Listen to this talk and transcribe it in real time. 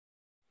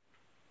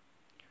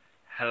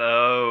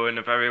Hello and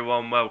a very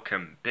warm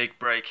welcome. Big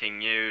breaking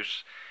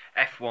news,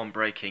 F1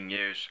 breaking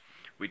news.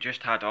 We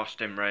just had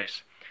Austin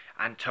race.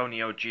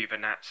 Antonio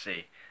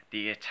Giovinazzi,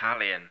 the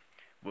Italian,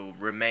 will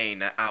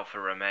remain at Alfa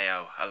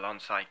Romeo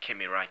alongside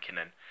Kimi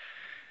Räikkönen.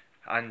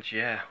 And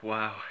yeah,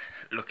 wow,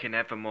 looking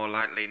ever more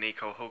likely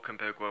Nico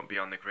Hülkenberg won't be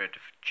on the grid.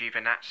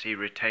 Giovinazzi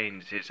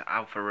retains his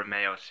Alfa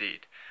Romeo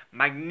seat.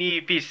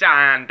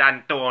 Magnificent,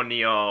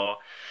 Antonio!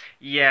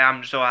 Yeah,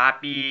 I'm so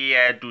happy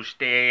to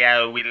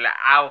stay with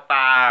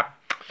Alfa.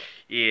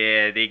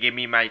 Yeah, they give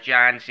me my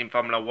chance in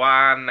Formula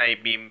 1.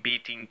 I've been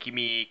beating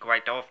Kimi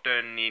quite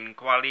often in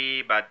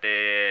quali, but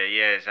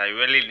yes, I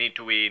really need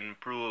to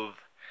improve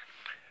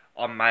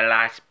on my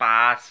last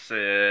pass.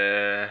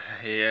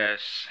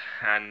 Yes,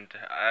 and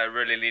I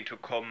really need to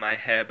comb my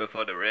hair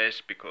before the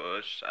race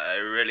because I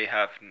really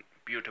have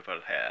beautiful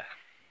hair.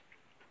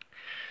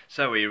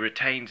 So he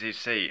retains his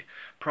seat.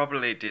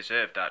 Probably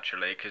deserved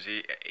actually, because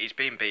he's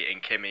been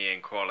beating Kimi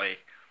in quali.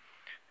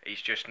 He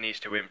just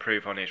needs to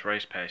improve on his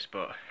race pace,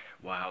 but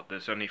wow,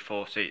 there's only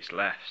 4 seats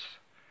left.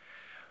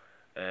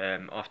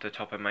 Off the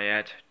top of my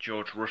head,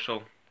 George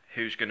Russell,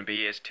 who's going to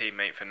be his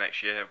teammate for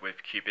next year with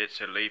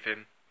Kubica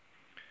leaving.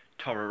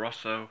 Toro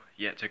Rosso,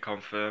 yet to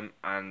confirm,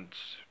 and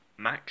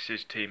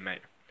Max's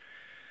teammate.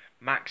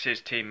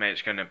 Max's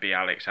teammate's going to be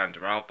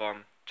Alexander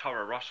Albon.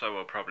 Toro Rosso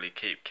will probably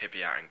keep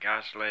Kvyat and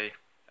Gasly,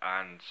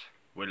 and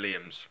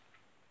Williams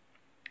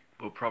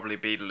will probably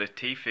be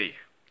Latifi.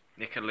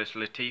 Nicholas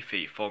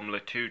Latifi, Formula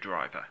 2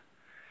 driver,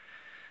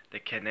 the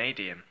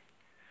Canadian.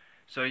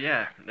 So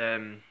yeah,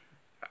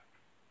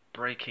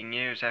 breaking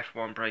news,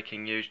 F1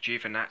 breaking news,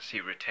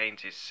 Giovinazzi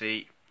retains his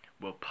seat,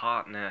 will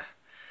partner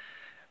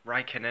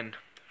Räikkönen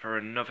for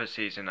another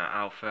season at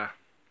Alfa,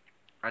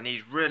 and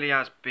he really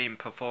has been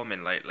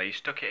performing lately. He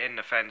stuck it in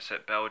the fence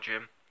at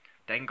Belgium,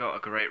 then got a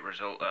great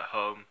result at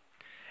home.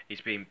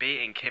 He's been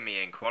beating Kimi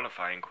in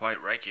qualifying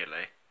quite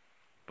regularly,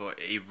 but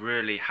he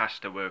really has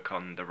to work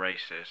on the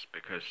races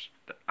because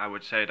I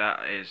would say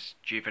that is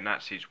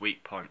Giovinazzi's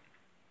weak point.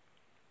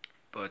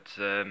 But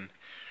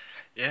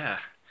yeah,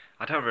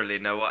 I don't really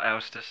know what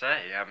else to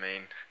say. I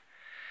mean,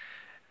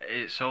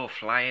 it's all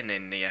flying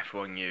in the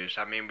F1 news.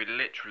 I mean, we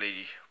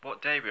literally,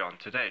 what day are we on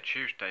today?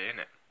 Tuesday,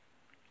 innit?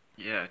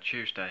 Yeah,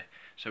 Tuesday.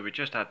 So we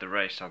just had the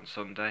race on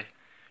Sunday.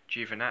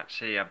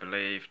 Giovinazzi, I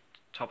believe,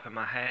 top of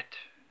my head,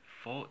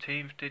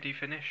 14th did he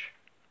finish?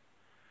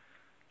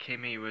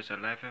 Kimi was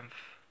 11th,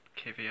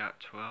 Kvyat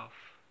 12th,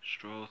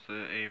 Stroll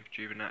 13th,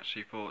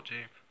 Giovinazzi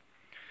 14th.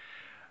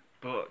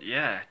 But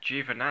yeah,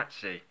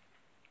 Giovinazzi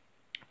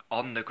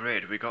on the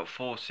grid. We got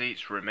 4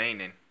 seats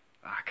remaining.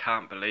 I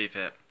can't believe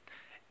it.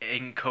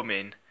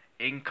 Incoming.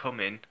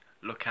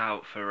 Look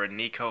out for a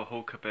Nico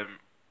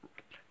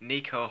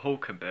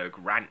Hülkenberg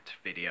rant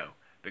video,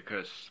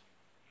 because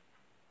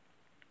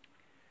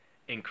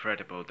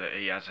incredible that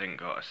he hasn't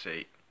got a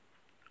seat.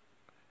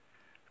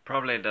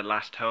 Probably the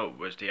last hope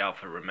was the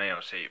Alfa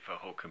Romeo seat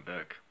for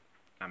Hülkenberg.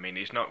 I mean,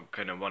 he's not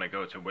going to want to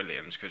go to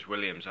Williams because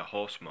Williams are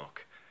horse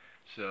muck.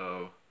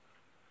 So,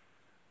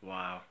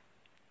 wow.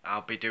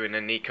 I'll be doing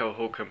a Nico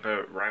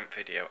Hülkenberg rant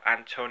video.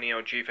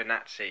 Antonio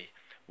Giovinazzi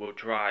will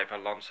drive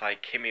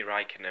alongside Kimi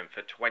Räikkönen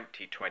for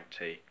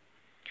 2020.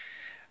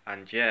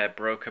 And yeah,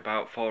 broke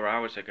about 4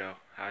 hours ago.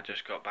 I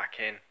just got back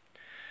in,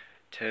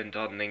 turned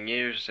on the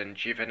news, and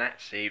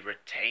Giovinazzi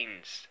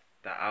retains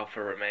the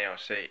Alfa Romeo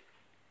seat.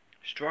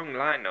 Strong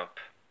lineup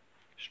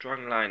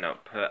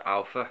at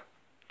Alfa.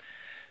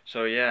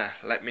 So yeah,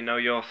 let me know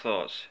your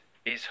thoughts.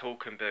 Is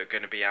Hülkenberg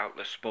going to be out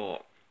the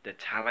sport? The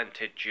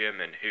talented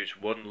German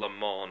who's won Le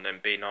Mans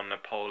and been on the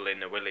pole in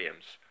the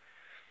Williams.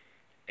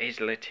 Is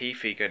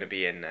Latifi going to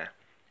be in there?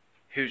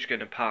 Who's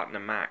going to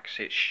partner Max?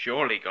 It's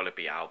surely got to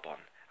be Albon.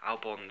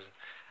 Albon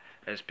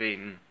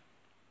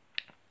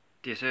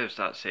deserves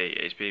that seat.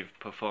 He's been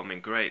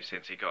performing great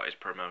since he got his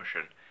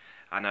promotion.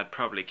 And I'd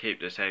probably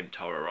keep the same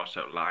Toro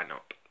Rosso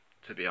lineup,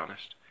 to be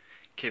honest.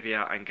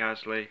 Kvyat and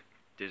Gasly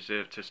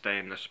deserve to stay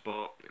in the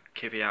sport.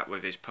 Kvyat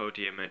with his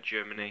podium at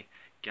Germany.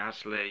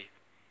 Gasly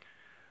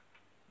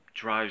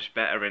drives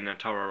better in a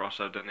Toro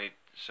Rosso than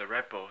it's a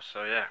Red Bull,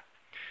 so yeah.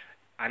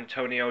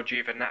 Antonio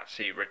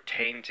Giovinazzi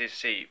retains his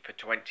seat for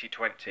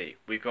 2020.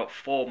 We've got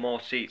 4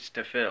 more seats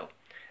to fill,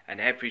 and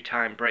every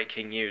time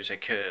breaking news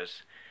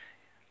occurs,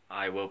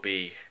 I will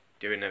be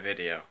doing a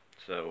video.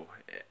 So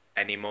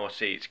any more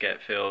seats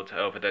get filled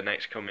over the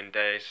next coming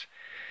days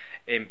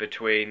in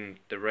between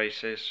the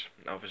races.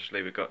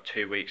 Obviously we've got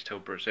 2 weeks till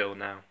Brazil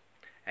now.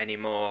 Any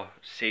more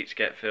seats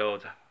get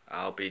filled,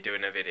 I'll be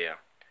doing a video.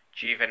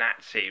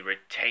 Giovinazzi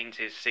retains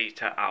his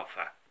seat at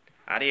Alfa.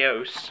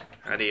 Adios.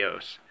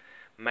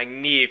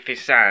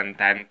 Magnificent,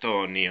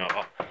 Antonio.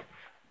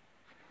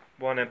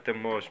 One of the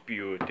most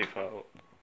beautiful.